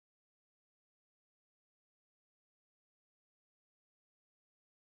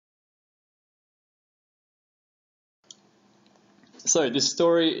So this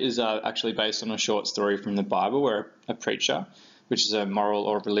story is actually based on a short story from the Bible where a preacher, which is a moral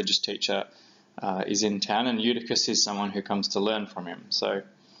or religious teacher, is in town, and Eutychus is someone who comes to learn from him. So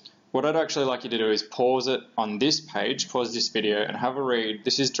what I'd actually like you to do is pause it on this page, pause this video, and have a read.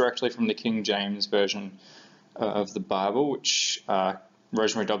 This is directly from the King James version of the Bible, which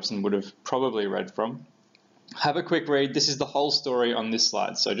Rosemary Dobson would have probably read from. Have a quick read. This is the whole story on this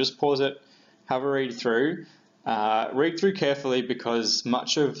slide, so just pause it, have a read through. Read through carefully because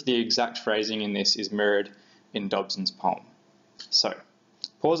much of the exact phrasing in this is mirrored in Dobson's poem. So,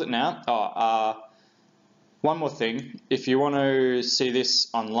 pause it now. One more thing, if you want to see this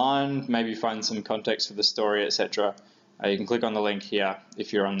online, maybe find some context for the story, etc., you can click on the link here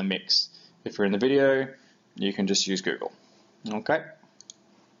if you're on the mix. If you're in the video, you can just use Google. Okay?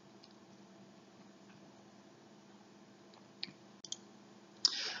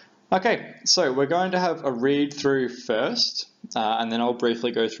 Okay, so we're going to have a read through first, and then I'll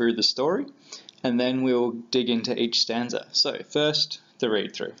briefly go through the story, and then we'll dig into each stanza. So first, the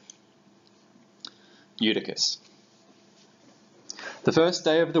read through. Eutychus. The first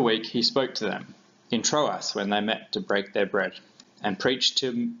day of the week he spoke to them, in Troas when they met to break their bread, and preached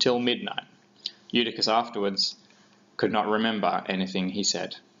till midnight. Eutychus afterwards could not remember anything he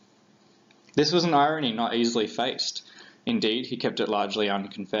said. This was an irony not easily faced. Indeed, he kept it largely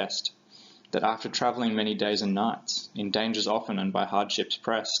unconfessed, that after travelling many days and nights, in dangers often and by hardships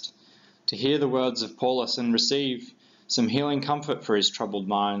pressed, to hear the words of Paulus and receive some healing comfort for his troubled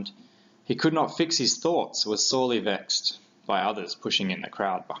mind, he could not fix his thoughts, was sorely vexed by others pushing in the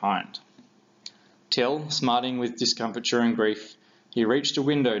crowd behind. Till, smarting with discomfiture and grief, he reached a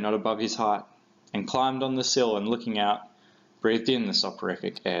window not above his height, and climbed on the sill and looking out, breathed in the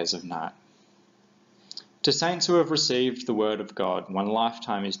soporific airs of night. To saints who have received the word of God, one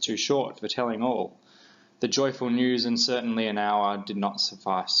lifetime is too short for telling all. The joyful news and certainly an hour did not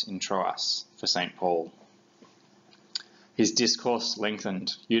suffice in Troas for St. Paul. His discourse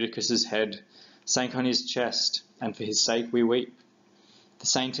lengthened, Eutychus's head sank on his chest, and for his sake we weep. The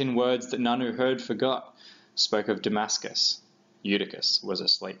saint in words that none who heard forgot spoke of Damascus. Eutychus was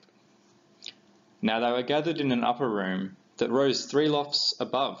asleep. Now they were gathered in an upper room that rose 3 lofts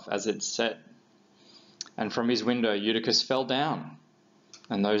above, as it said. And from his window Eutychus fell down,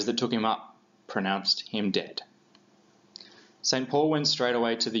 and those that took him up pronounced him dead. St. Paul went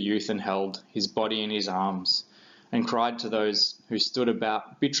straightway to the youth and held his body in his arms, and cried to those who stood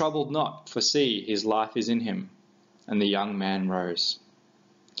about, "Be troubled not, for see, his life is in him." And the young man rose.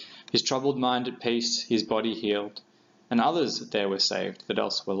 His troubled mind at peace, his body healed, and others there were saved that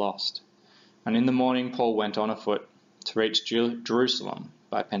else were lost. And in the morning Paul went on afoot to reach Jerusalem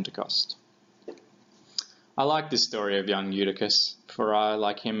by Pentecost. I like this story of young Eutychus, for I,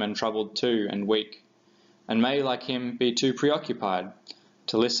 like him, am troubled too and weak, and may, like him, be too preoccupied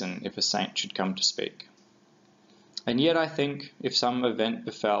to listen if a saint should come to speak. And yet I think, if some event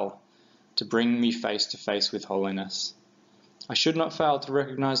befell to bring me face to face with holiness, I should not fail to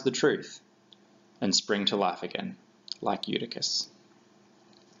recognize the truth and spring to life again, like Eutychus.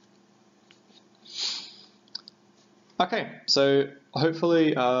 Okay, so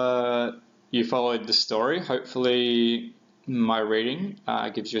hopefully you followed the story. Hopefully my reading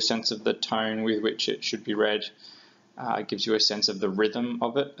gives you a sense of the tone with which it should be read. Gives you a sense of the rhythm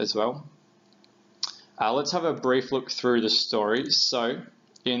of it as well. Let's have a brief look through the story. So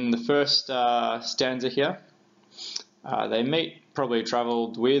in the first stanza here, they meet, probably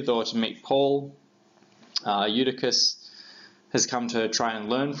travelled with or to meet Paul. Eutychus has come to try and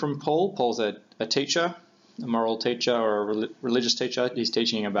learn from Paul. Paul's a teacher, a moral teacher or a religious teacher. He's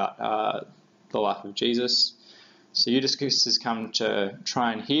teaching about the life of Jesus. So Eutychus has come to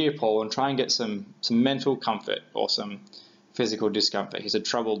try and hear Paul and try and get some mental comfort or some physical discomfort. He's a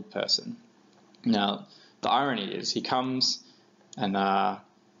troubled person. Now, the irony is he comes and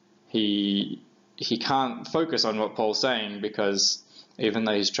he can't focus on what Paul's saying, because even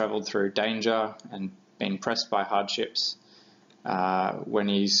though he's travelled through danger and been pressed by hardships, when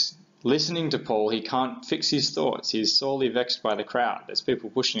he's listening to Paul, he can't fix his thoughts. He's sorely vexed by the crowd. There's people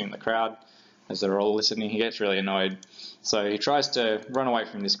pushing in the crowd. As they're all listening, he gets really annoyed. So he tries to run away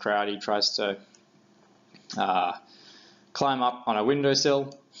from this crowd. He tries to climb up on a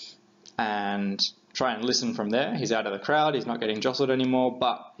windowsill and try and listen from there. He's out of the crowd. He's not getting jostled anymore,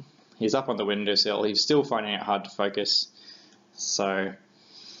 but he's up on the windowsill. He's still finding it hard to focus. So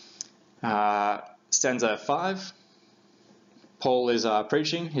stanza 5, Paul is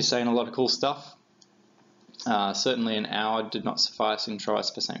preaching. He's saying a lot of cool stuff. Certainly an hour did not suffice in Troas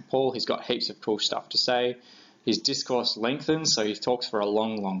for St. Paul. He's got heaps of cool stuff to say. His discourse lengthens, so he talks for a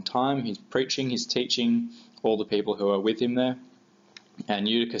long, long time. He's preaching, he's teaching all the people who are with him there. and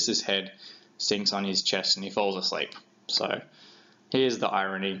Eutychus's head sinks on his chest and he falls asleep. So here's the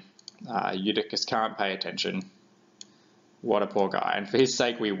irony. Eutychus can't pay attention. What a poor guy. And for his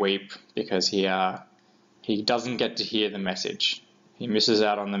sake we weep, because he doesn't get to hear the message. He misses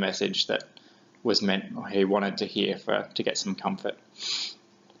out on the message that was meant, or he wanted to hear to get some comfort.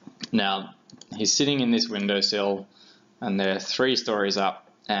 Now, he's sitting in this windowsill, and they're 3 stories up,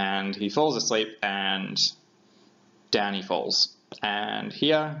 and he falls asleep, and down he falls. And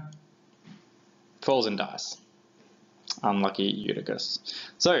here, falls and dies. Unlucky Eutychus.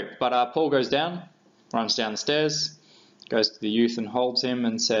 So, but Paul goes down, runs down the stairs, goes to the youth and holds him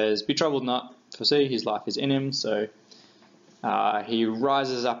and says, "Be troubled not, for see, his life is in him." So he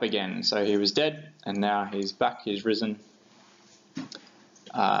rises up again. So he was dead, and now he's back, he's risen.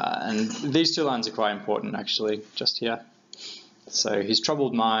 And these 2 lines are quite important, actually, just here. So his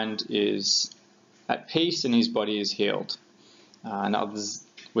troubled mind is at peace, and his body is healed. And others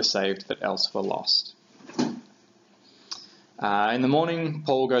were saved that else were lost. In the morning,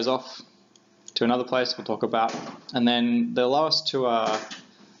 Paul goes off to another place we'll talk about. And then the last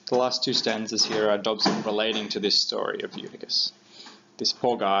 2 stanzas here are Dobson relating to this story of Eutychus. This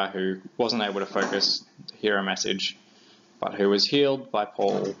poor guy who wasn't able to focus, to hear a message, but who was healed by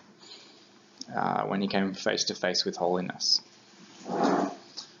Paul when he came face to face with holiness.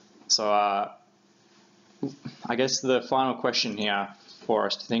 So I guess the final question here for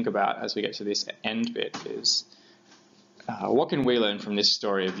us to think about as we get to this end bit is, what can we learn from this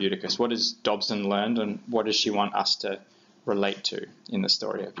story of Eutychus? What has Dobson learned, and what does she want us to relate to in the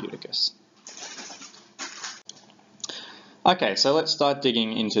story of Eutychus? Okay, so let's start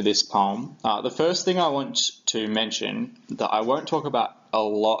digging into this poem. The first thing I want to mention that I won't talk about a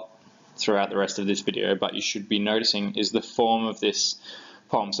lot throughout the rest of this video, but you should be noticing, is the form of this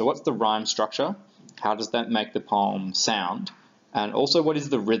poem. So what's the rhyme structure? How does that make the poem sound? And also, what is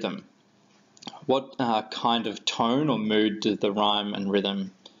the rhythm? What kind of tone or mood do the rhyme and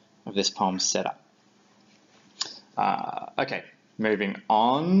rhythm of this poem set up? Okay, moving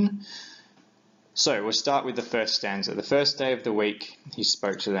on. So we'll start with the first stanza. The first day of the week, he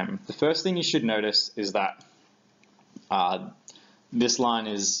spoke to them. The first thing you should notice is that this line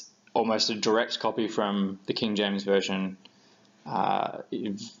is almost a direct copy from the King James Version,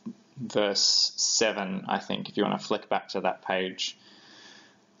 verse 7, I think, if you want to flick back to that page.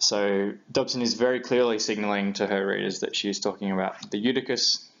 So Dobson is very clearly signalling to her readers that she is talking about the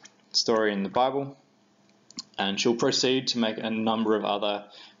Eutychus story in the Bible, and she'll proceed to make a number of other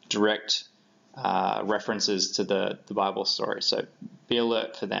direct references to the Bible story, so be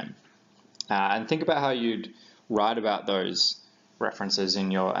alert for them. And think about how you'd write about those references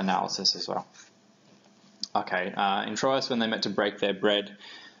in your analysis as well. Okay, in Troas, when they met to break their bread,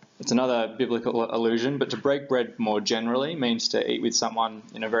 it's another biblical allusion, but to break bread more generally means to eat with someone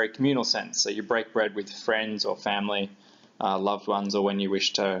in a very communal sense. So you break bread with friends or family, loved ones, or when you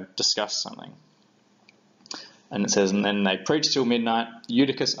wish to discuss something. And it says, and then they preached till midnight.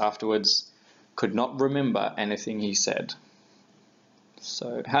 Eutychus afterwards could not remember anything he said.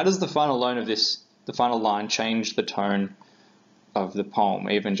 So how does the final line change the tone of the poem,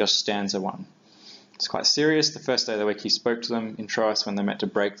 even just stanza 1? It's quite serious. The first day of the week he spoke to them in Troas when they met to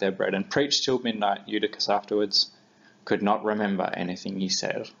break their bread, and preached till midnight. Eutychus afterwards could not remember anything he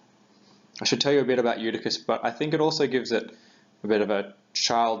said. I should tell you a bit about Eutychus, but I think it also gives it a bit of a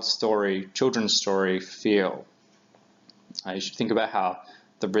children's story feel. You should think about how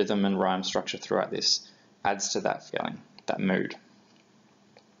the rhythm and rhyme structure throughout this adds to that feeling, that mood.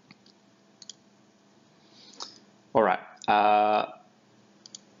 All right.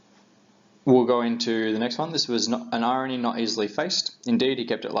 We'll go into the next one. This was an irony not easily faced. Indeed, he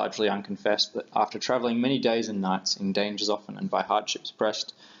kept it largely unconfessed, that after travelling many days and nights, in dangers often and by hardships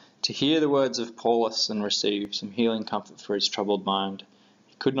pressed, to hear the words of Paulus and receive some healing comfort for his troubled mind,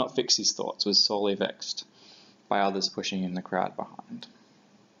 he could not fix his thoughts, was sorely vexed by others pushing in the crowd behind.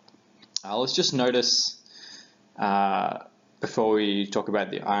 Let's just notice, before we talk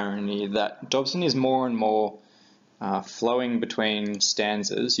about the irony, that Dobson is more and more flowing between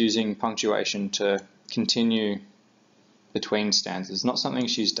stanzas, using punctuation to continue between stanzas. Not something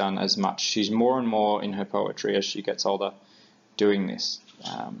she's done as much. She's more and more in her poetry as she gets older doing this.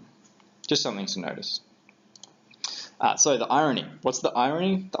 Just something to notice. So the irony. What's the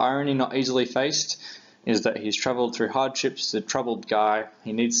irony? The irony not easily faced is that he's travelled through hardships. He's a troubled guy.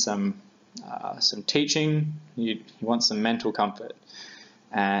 He needs some teaching. He wants some mental comfort.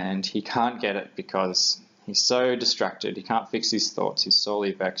 And he can't get it because he's so distracted, he can't fix his thoughts, he's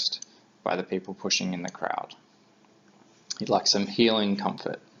sorely vexed by the people pushing in the crowd. He'd like some healing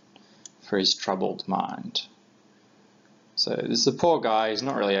comfort for his troubled mind. So this is a poor guy. He's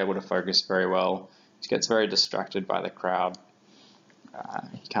not really able to focus very well. He gets very distracted by the crowd.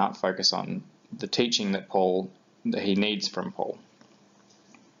 He can't focus on the teaching that he needs from Paul.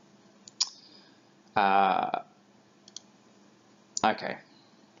 Okay,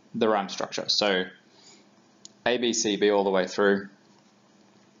 the rhyme structure. So A, B, C, B all the way through.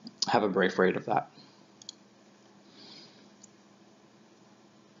 Have a brief read of that.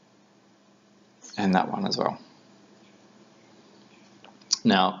 And that one as well.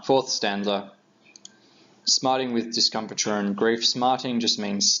 Now, fourth stanza. Smarting with discomfiture and grief. Smarting just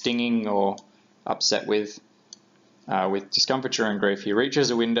means stinging or upset with. With discomfiture and grief, he reaches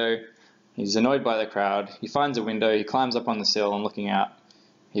a window. He's annoyed by the crowd. He finds a window. He climbs up on the sill and looking out,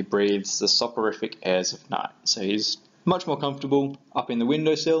 he breathes the soporific airs of night. So he's much more comfortable up in the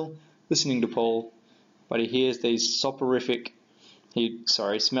windowsill, listening to Paul, but he hears these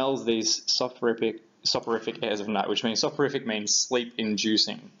smells these soporific airs of night, which means soporific means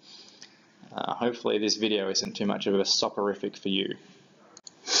sleep-inducing. Hopefully this video isn't too much of a soporific for you.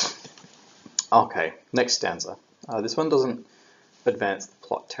 Okay, next stanza. This one doesn't advance the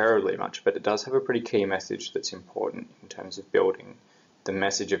plot terribly much, but it does have a pretty key message that's important in terms of building the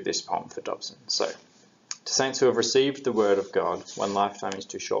message of this poem for Dobson. So, to saints who have received the word of God, one lifetime is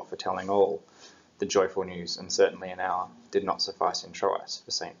too short for telling all. The joyful news, and certainly an hour, did not suffice in Troas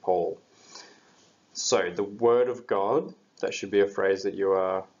for St. Paul. So, the word of God, that should be a phrase that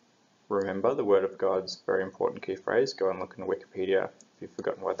you remember. The word of God's a very important key phrase. Go and look in Wikipedia if you've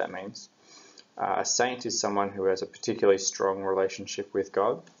forgotten what that means. A saint is someone who has a particularly strong relationship with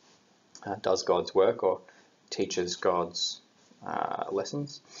God, does God's work, or teaches God's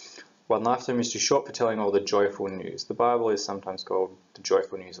lessons. One lifetime is too short for telling all the joyful news. The Bible is sometimes called the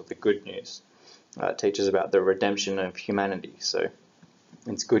joyful news or the good news. It teaches about the redemption of humanity, so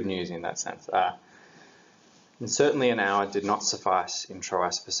it's good news in that sense. And certainly an hour did not suffice in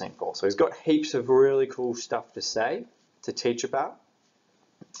Troas for St. Paul. So he's got heaps of really cool stuff to say, to teach about.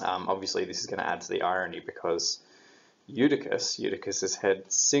 Obviously this is going to add to the irony because Eutychus's head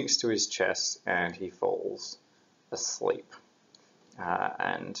sinks to his chest and he falls asleep.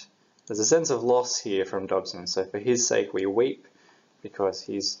 And there's a sense of loss here from Dobson, so for his sake we weep because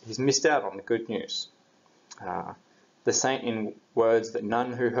he's missed out on the good news. The saint, in words that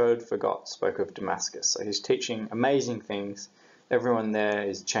none who heard forgot, spoke of Damascus. So he's teaching amazing things. Everyone there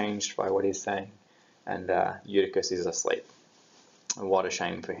is changed by what he's saying, and Eutychus is asleep. And what a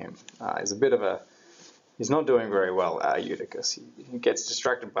shame for him. He's not doing very well, Eutychus. He gets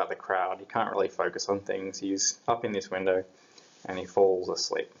distracted by the crowd. He can't really focus on things. He's up in this window and he falls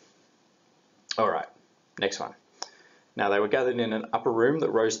asleep. All right, next one. Now they were gathered in an upper room that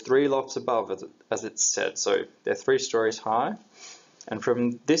rose 3 lofts above, as it's said. So they're 3 stories high. And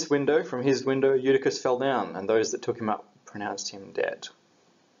from his window, Eutychus fell down, and those that took him up pronounced him dead.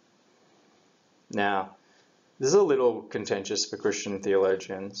 Now, this is a little contentious for Christian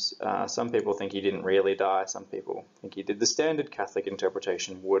theologians. Some people think he didn't really die. Some people think he did. The standard Catholic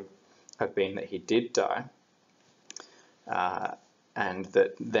interpretation would have been that he did die, and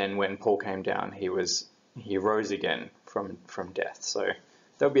that then when Paul came down, he rose again from death. So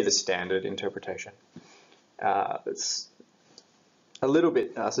that would be the standard interpretation. It's a little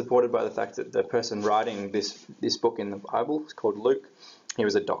bit supported by the fact that the person writing this book in the Bible is called Luke. He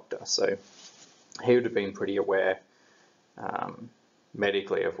was a doctor, so he would have been pretty aware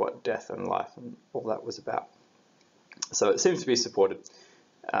medically of what death and life and all that was about. So it seems to be supported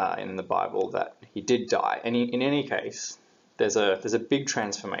in the Bible that he did die. And in any case, there's a big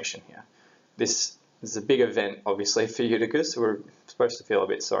transformation here. This is a big event, obviously, for Eutychus. We're supposed to feel a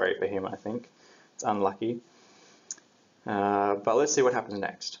bit sorry for him, I think. It's unlucky. But let's see what happens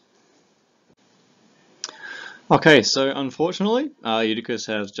next. Okay, so unfortunately, Eutychus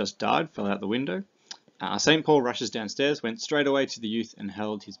has just died, fell out the window. St. Paul rushes downstairs, went straight away to the youth and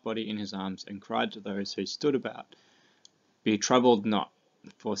held his body in his arms and cried to those who stood about, "Be troubled not,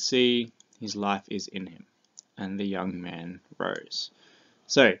 for see, his life is in him." And the young man rose.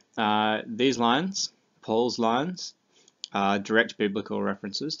 So, these lines, Paul's lines, are direct biblical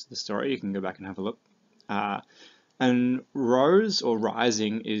references to the story. You can go back and have a look. And rose or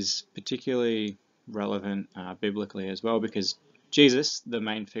rising is particularly relevant biblically as well, because Jesus, the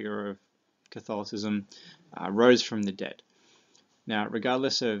main figure of Catholicism, rose from the dead. Now,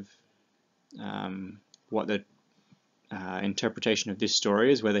 regardless of what the interpretation of this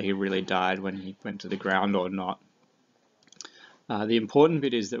story is, whether he really died when he went to the ground or not, the important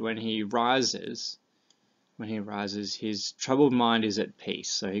bit is that when he rises, his troubled mind is at peace.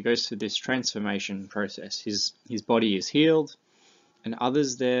 So he goes through this transformation process. His body is healed, and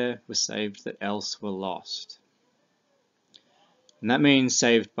others there were saved that else were lost. And that means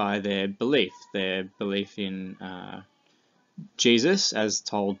saved by their belief in Jesus as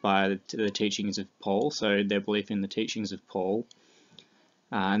told by the teachings of Paul, so their belief in the teachings of Paul,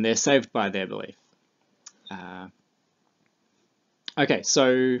 and they're saved by their belief. Okay,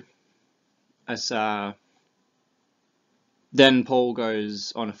 so as then Paul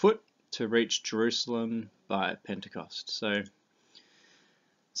goes on afoot to reach Jerusalem by Pentecost. So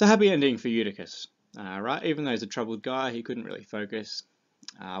it's a happy ending for Eutychus, right? Even though he's a troubled guy, he couldn't really focus.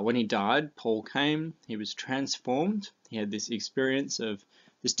 When he died, Paul came, he was transformed. He had this experience of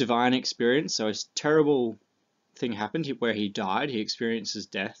this divine experience. So a terrible thing happened where he died. He experiences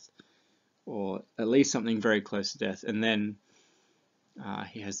death, or at least something very close to death. And then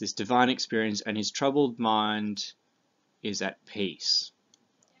he has this divine experience, and his troubled mind is at peace.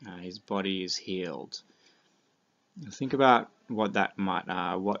 His body is healed. Think about what that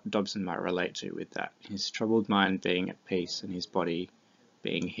might, what Dobson might relate to with that. His troubled mind being at peace and his body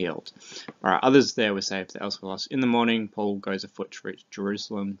being healed. All right, others there were saved, the else were lost. In the morning, Paul goes afoot to reach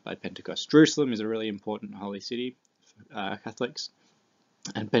Jerusalem by Pentecost. Jerusalem is a really important holy city for Catholics,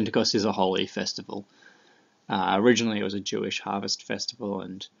 and Pentecost is a holy festival. Originally, it was a Jewish harvest festival,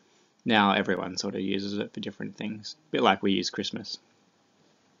 and now everyone sort of uses it for different things, a bit like we use Christmas.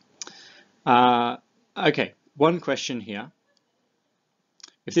 Okay, one question here.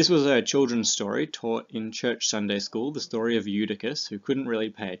 If this was a children's story taught in church Sunday school, the story of Eutychus, who couldn't really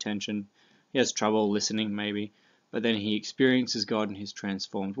pay attention, he has trouble listening maybe, but then he experiences God and he's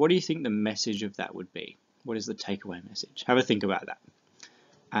transformed. What do you think the message of that would be? What is the takeaway message? Have a think about that.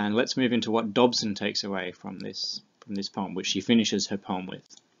 And let's move into what Dobson takes away from this poem, which she finishes her poem with.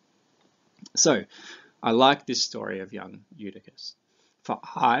 So, I like this story of young Eutychus. For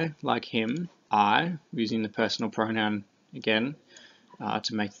I, like him, I, using the personal pronoun again,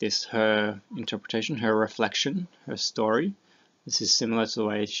 to make this her interpretation, her reflection, her story. This is similar to the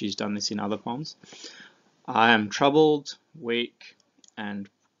way she's done this in other poems. I am troubled, weak, and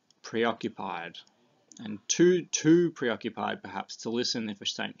preoccupied, and too preoccupied perhaps to listen if a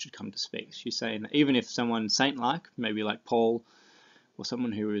saint should come to speak. She's saying that even if someone saint-like, maybe like Paul, or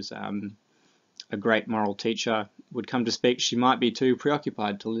someone who is a great moral teacher would come to speak, she might be too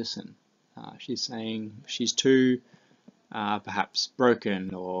preoccupied to listen. She's saying she's too perhaps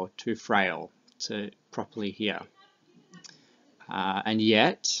broken or too frail to properly hear. And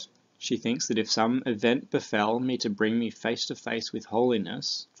yet, she thinks that if some event befell me to bring me face to face with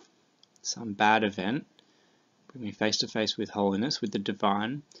holiness, some bad event, bring me face to face with holiness, with the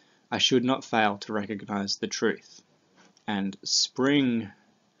divine, I should not fail to recognize the truth and spring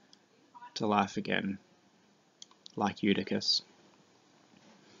to life again, like Eutychus.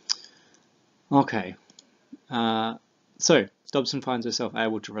 Okay. So, Dobson finds herself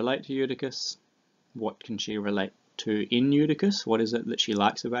able to relate to Eutychus. What can she relate to in Eutychus? What is it that she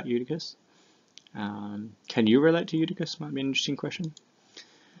likes about Eutychus? Can you relate to Eutychus? Might be an interesting question.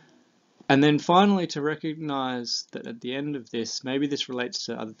 And then finally, to recognize that at the end of this, maybe this relates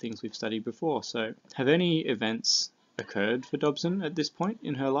to other things we've studied before. So, have any events occurred for Dobson at this point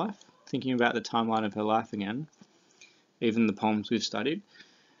in her life? Thinking about the timeline of her life again, even the poems we've studied.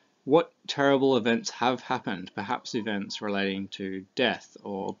 What terrible events have happened, perhaps events relating to death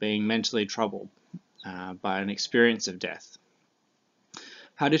or being mentally troubled by an experience of death?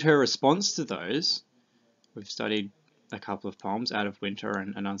 How did her response to those, we've studied a couple of poems, Out of Winter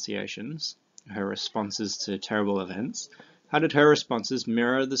and Annunciations, her responses to terrible events, how did her responses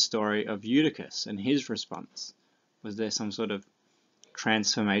mirror the story of Eutychus and his response? Was there some sort of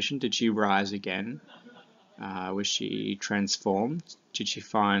transformation? Did she rise again? Was she transformed? Did she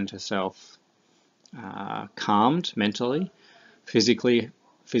find herself calmed mentally, physically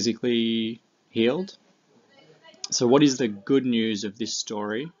healed? So what is the good news of this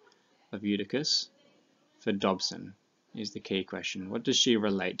story of Eutychus for Dobson is the key question. What does she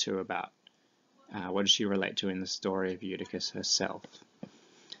relate to about, what does she relate to in the story of Eutychus herself?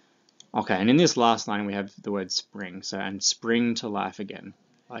 Okay, and in this last line we have the word spring, so and spring to life again,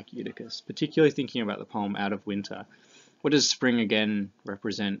 like Eutychus, particularly thinking about the poem Out of Winter. What does spring again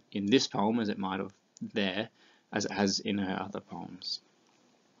represent in this poem as it might have there, as it has in her other poems?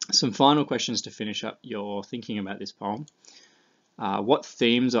 Some final questions to finish up your thinking about this poem. What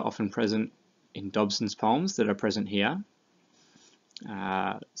themes are often present in Dobson's poems that are present here?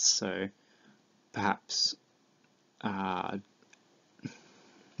 So perhaps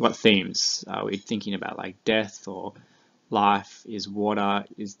what themes are we thinking about, like death or life? Is water?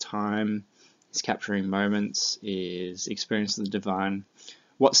 Is time? Is capturing moments? Is experience of the divine?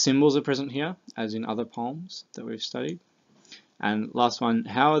 What symbols are present here, as in other poems that we've studied? And last one,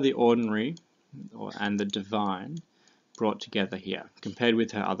 how are the ordinary and the divine brought together here, compared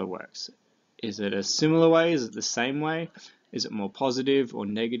with her other works? Is it a similar way? Is it the same way? Is it more positive or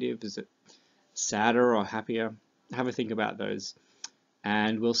negative? Is it sadder or happier? Have a think about those,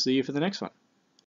 and we'll see you for the next one.